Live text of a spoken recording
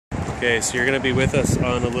Okay, so you're going to be with us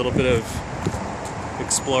on a little bit of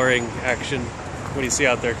exploring action. What do you see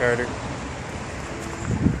out there, Carter?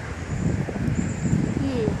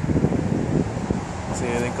 See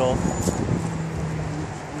anything cool?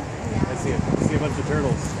 I see a bunch of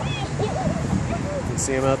turtles. You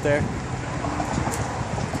see them out there?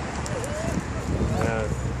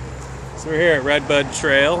 So we're here at Redbud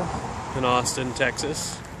Trail in Austin,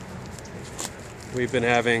 Texas. We've been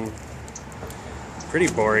having a pretty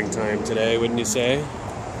boring time today, wouldn't you say?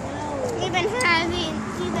 We've been having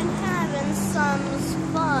some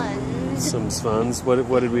fun. Some funs.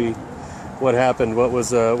 What happened? What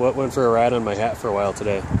went for a ride on my hat for a while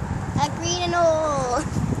today? A green and old.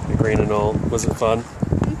 A green and old. Was it fun?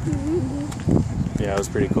 Yeah, it was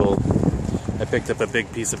pretty cool. I picked up a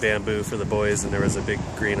big piece of bamboo for the boys, and there was a big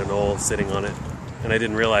green anole sitting on it, and I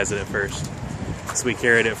didn't realize it at first. So we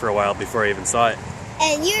carried it for a while before I even saw it.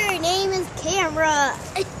 And your name is Camera.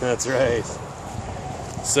 That's right.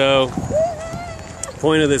 So,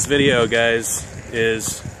 point of this video, guys,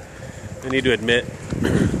 is I need to admit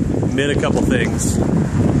a couple things.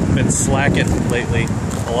 Been slacking lately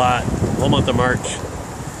a lot. Whole month of March.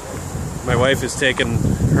 My wife is taking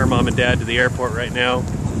her mom and dad to the airport right now.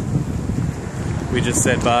 We just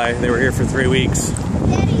said bye. They were here for 3 weeks.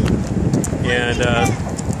 Daddy. And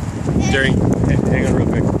hang on real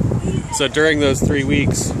quick. So during those 3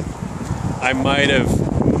 weeks, I might have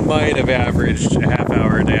averaged a half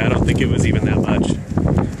hour a day. I don't think it was even that much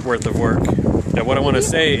worth of work. Now what I want to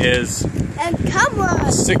say is, And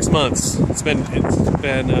Camera. 6 months.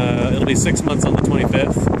 It'll be 6 months on the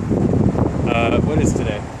 25th. What is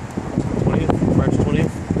today? 20th? March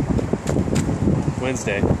 20th?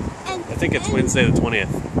 Wednesday. I think it's Wednesday the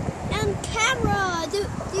 20th. And Camera, do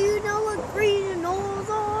you know what green and old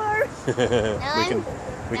are?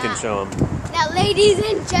 we can show them. Now, ladies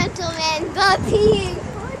and gentlemen, the peeing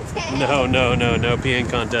contest. No peeing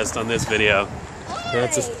contest on this video.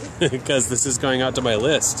 That's because this is going out to my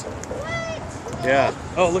list. What? Yeah.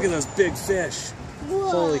 Oh, look at those big fish. Whoa.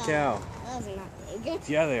 Holy cow. Those are not big.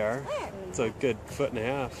 Yeah, they are. Where? It's a good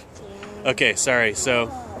 1.5 feet. Okay, sorry.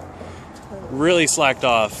 So, really slacked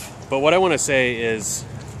off. But what I want to say is,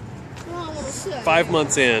 5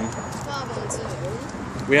 months in,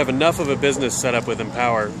 we have enough of a business set up with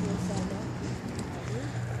Empower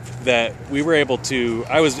that we were able to,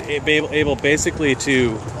 I was able basically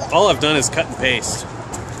to, all I've done is cut and paste.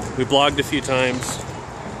 We blogged a few times.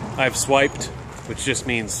 I've swiped, which just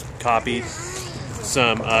means copied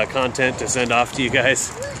some content to send off to you guys,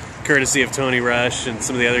 courtesy of Tony Rush and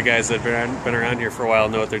some of the other guys that have been around here for a while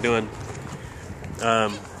and know what they're doing.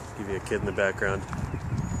 Give you a kid in the background,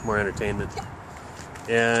 more entertainment.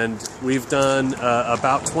 And we've done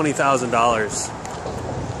about $20,000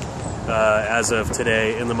 as of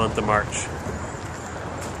today in the month of March.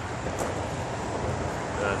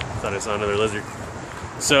 Thought I saw another lizard.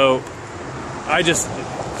 So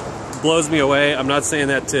it blows me away. I'm not saying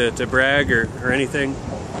that to brag or anything.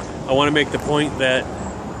 I want to make the point that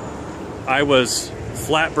I was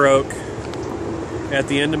flat broke at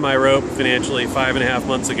the end of my rope financially 5.5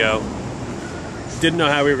 months ago. Didn't know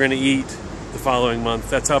how we were going to eat the following month.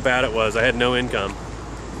 That's how bad it was. I had no income.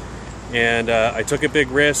 And I took a big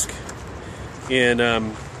risk in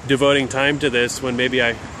devoting time to this when maybe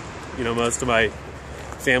most of my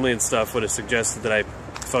family and stuff would have suggested that I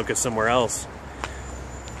focus somewhere else.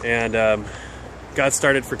 And got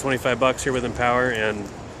started for 25 bucks here with Empower, and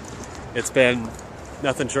it's been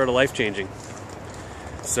nothing short of life-changing.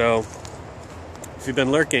 So if you've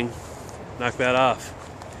been lurking, knock that off.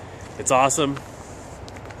 It's awesome.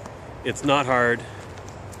 It's not hard.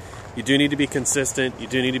 You do need to be consistent. You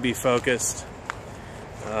do need to be focused.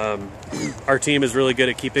 Our team is really good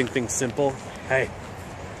at keeping things simple. Hey,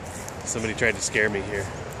 somebody tried to scare me here.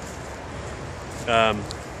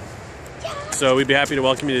 So we'd be happy to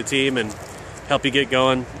welcome you to the team and help you get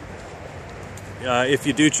going. If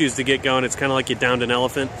you do choose to get going, it's kind of like you downed an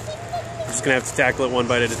elephant. You're just going to have to tackle it one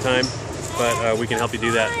bite at a time. But we can help you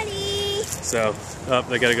do that. So,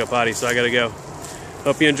 I gotta go potty, so I gotta go.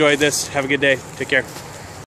 Hope you enjoyed this. Have a good day. Take care.